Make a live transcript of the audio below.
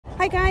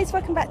Hi guys,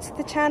 welcome back to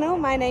the channel.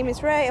 My name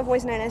is Ray,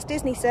 otherwise known as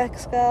Disney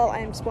Circus Girl.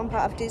 I'm just one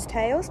part of Diz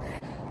Tales.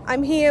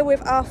 I'm here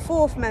with our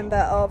fourth member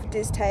of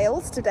Diz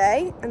Tales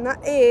today, and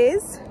that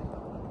is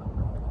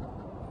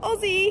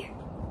Ozzy.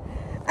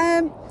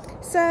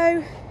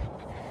 So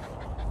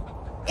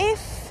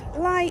if,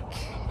 like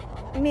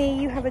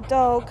me, you have a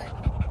dog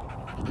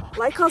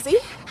like Ozzy,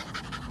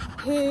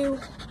 who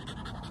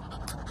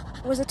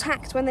was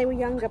attacked when they were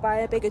younger by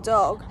a bigger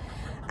dog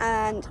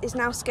and is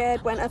now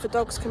scared when other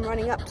dogs come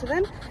running up to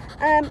them,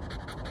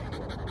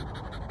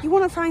 you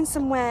want to find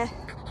somewhere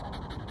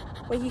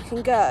where you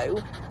can go,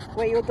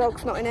 where your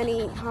dog's not in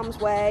any harm's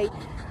way.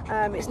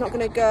 It's not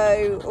going to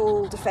go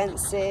all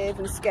defensive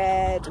and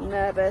scared and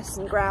nervous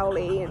and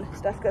growly and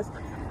stuff, because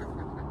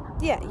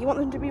yeah, you want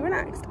them to be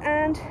relaxed.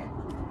 And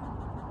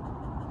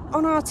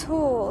on our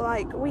tour,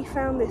 like, we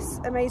found this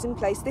amazing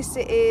place. This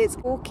is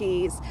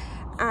Walkies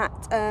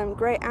at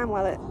Great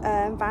Amwell at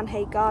Van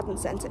Hay Garden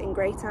Centre in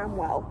Great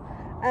Amwell.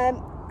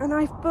 And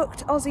I've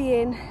booked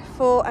Ozzy in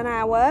for an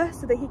hour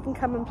so that he can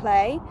come and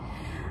play.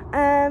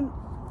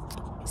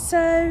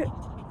 So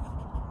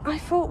I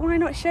thought, why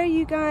not show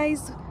you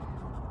guys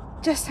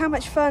just how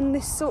much fun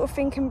this sort of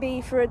thing can be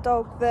for a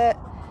dog that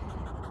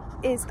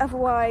is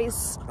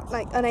otherwise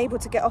like unable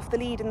to get off the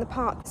lead in the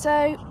park.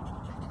 So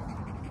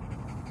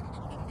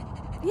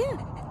yeah,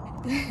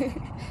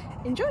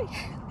 enjoy.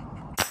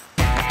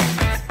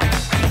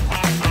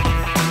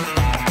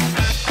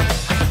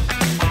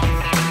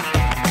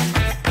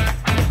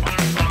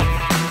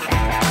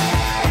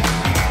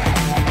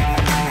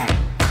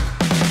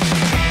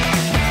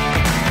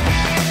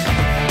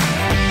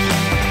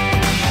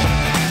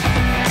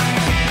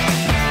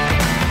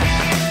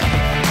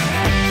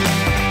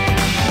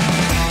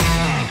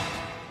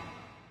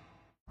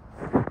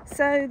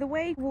 So the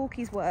way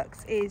Walkies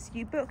works is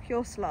you book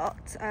your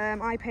slot.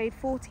 I paid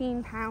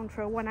 £14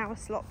 for a 1 hour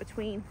slot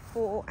between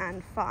 4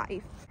 and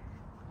 5.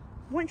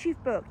 Once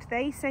you've booked,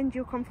 they send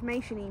you a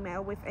confirmation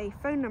email with a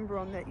phone number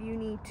on that you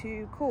need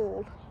to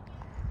call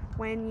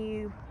when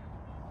you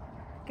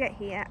get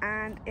here,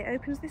 and it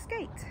opens this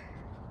gate.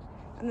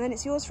 And then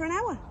it's yours for an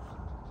hour.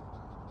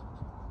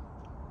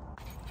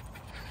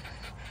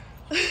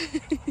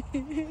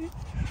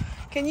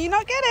 Can you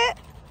not get it?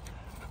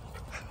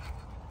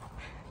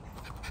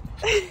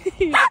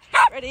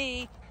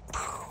 Ready?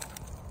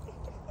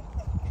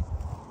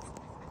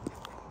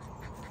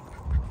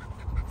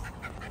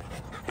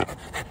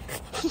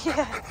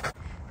 Yeah.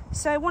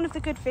 So one of the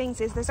good things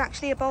is there's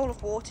actually a bowl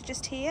of water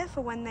just here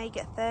for when they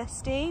get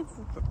thirsty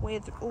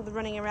with all the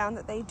running around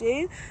that they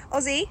do.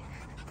 Ozzy,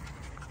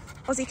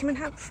 come and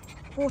have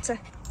water.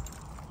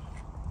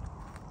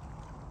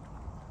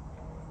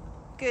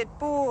 Good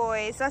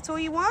boy. Is that all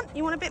you want?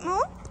 You want a bit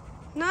more?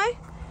 No?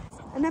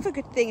 Another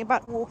good thing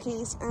about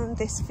Walkies and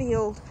this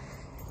field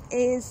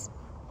is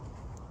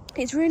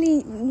it's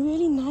really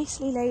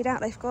nicely laid out.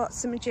 They've got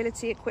some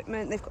agility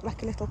equipment, they've got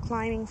like a little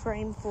climbing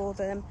frame for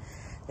them,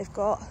 they've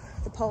got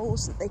the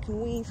poles that they can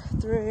weave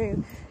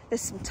through,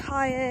 there's some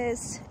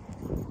tyres.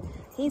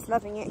 He's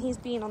loving it, he's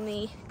been on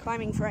the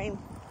climbing frame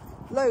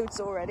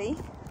loads already.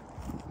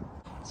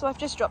 So I've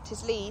just dropped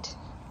his lead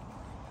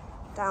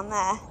down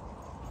there.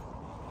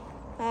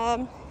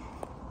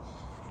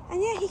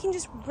 And yeah, he can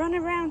just run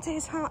around to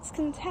his heart's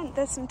content.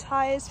 There's some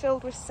tyres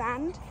filled with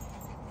sand.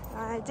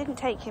 I didn't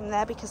take him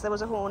there because there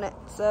was a hornet,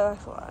 so I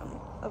thought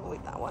I'd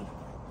avoid that one.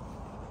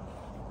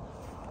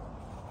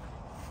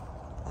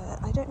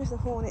 I don't know if the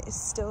hornet is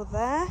still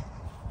there.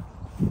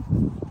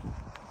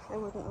 I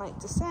wouldn't like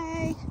to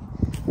say.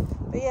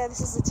 But yeah,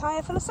 this is a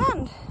tyre full of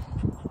sand,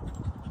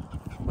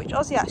 which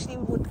Ozzy actually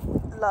would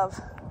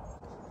love.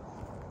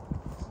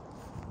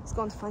 He's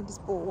gone to find his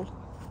ball.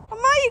 Oh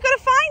my, you've got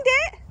to find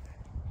it!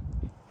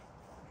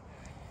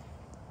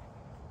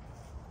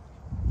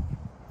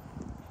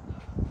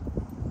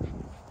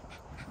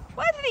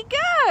 Where did he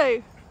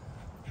go?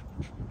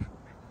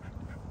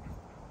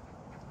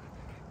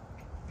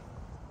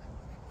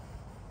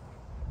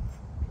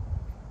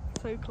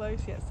 So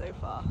close yet so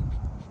far.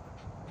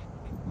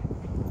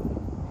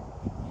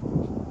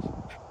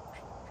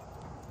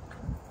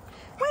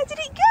 Where did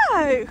it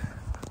go?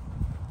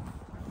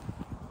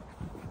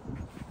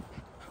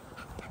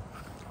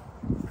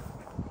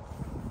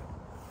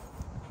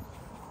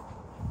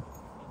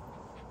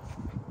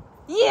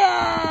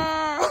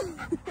 Yeah!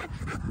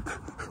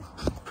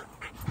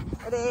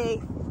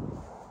 Ready?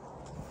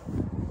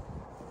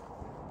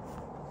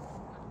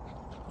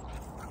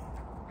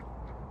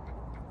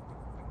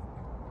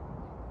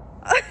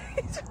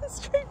 He's run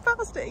straight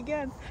past it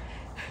again.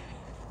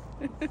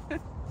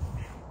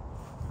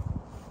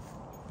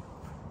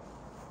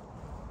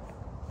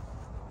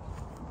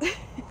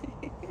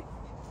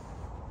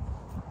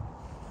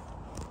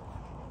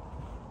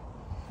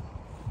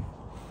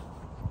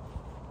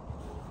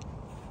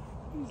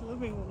 He's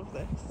loving all of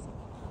this.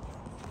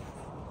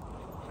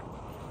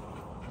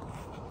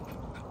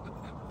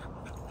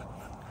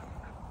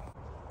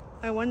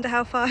 I wonder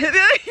how far. He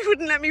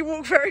wouldn't let me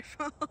walk very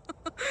far.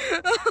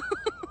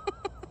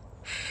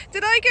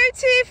 Did I go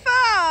too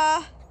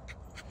far?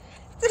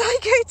 Did I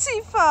go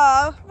too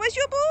far? Where's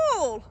your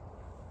ball?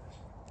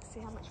 Let's see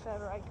how much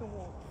further I can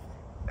walk.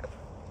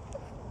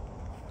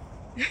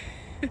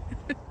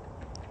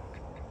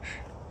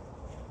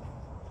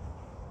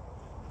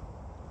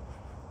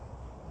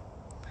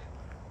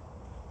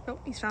 Oh,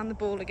 he's found the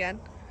ball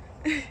again.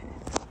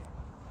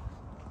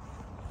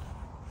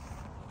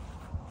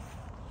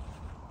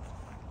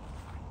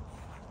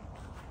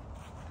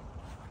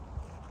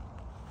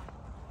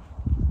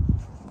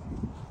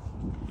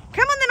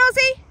 Come on then,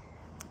 Ozzy.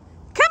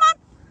 Come on.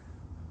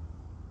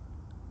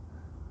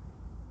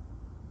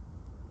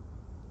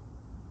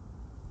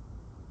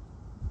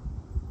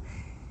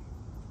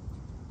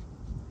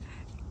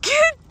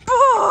 Good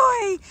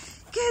boy.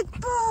 Good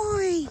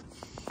boy.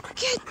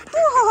 Good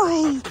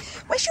boy.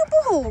 Where's your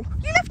ball?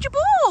 You left your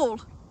ball.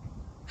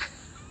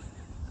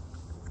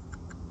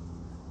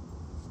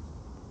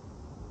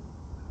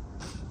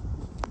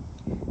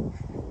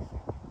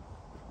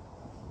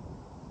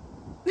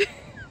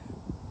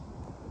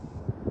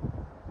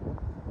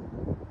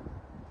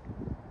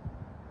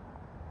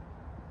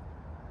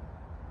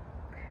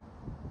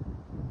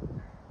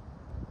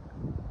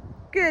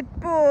 Good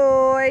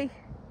boy.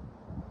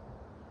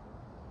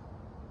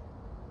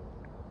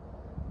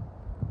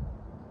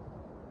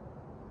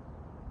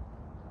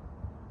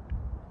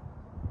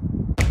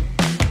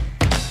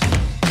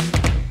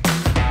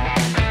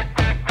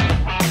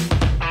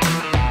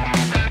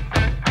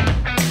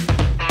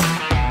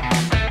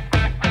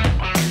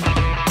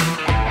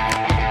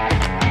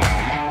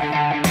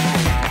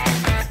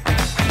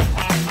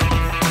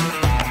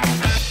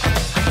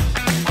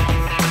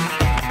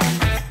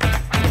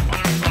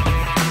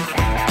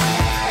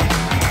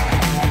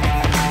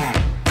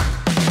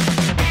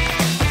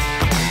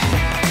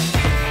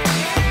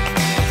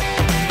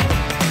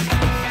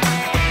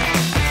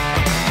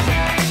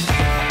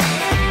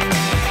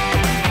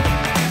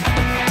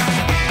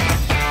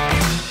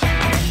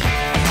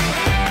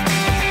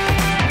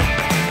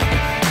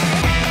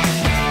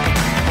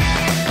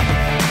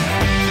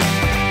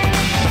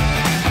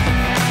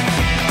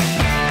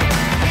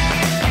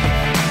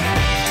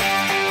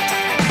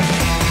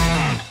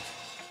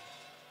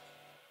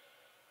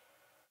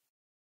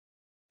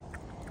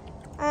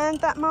 And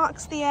that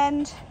marks the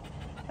end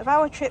of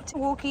our trip to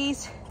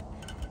Walkies.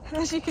 And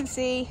as you can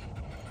see,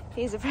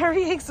 he's a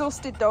very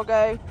exhausted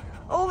doggo.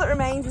 All that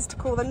remains is to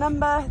call the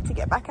number to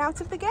get back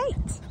out of the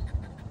gate.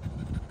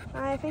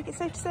 I think it's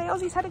safe to say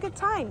Ozzy's had a good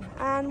time,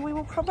 and we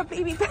will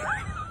probably be back.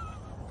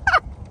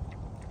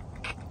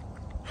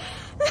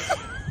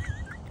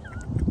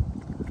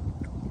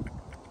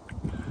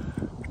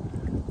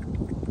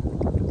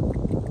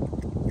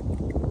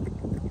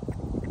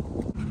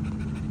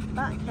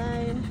 Back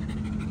home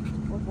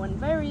with one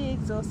very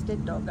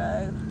exhausted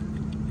doggo.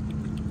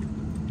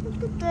 A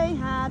good day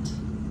had.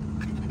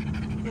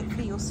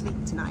 Hopefully you'll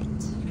sleep tonight.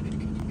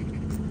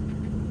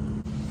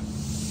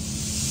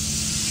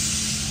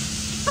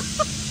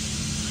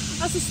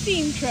 That's a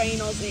steam train,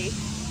 Ozzy.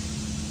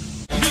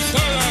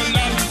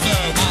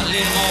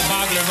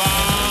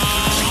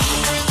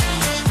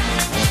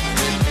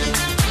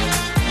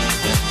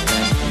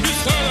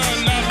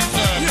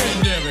 You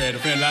ain't never had a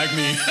friend like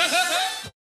me.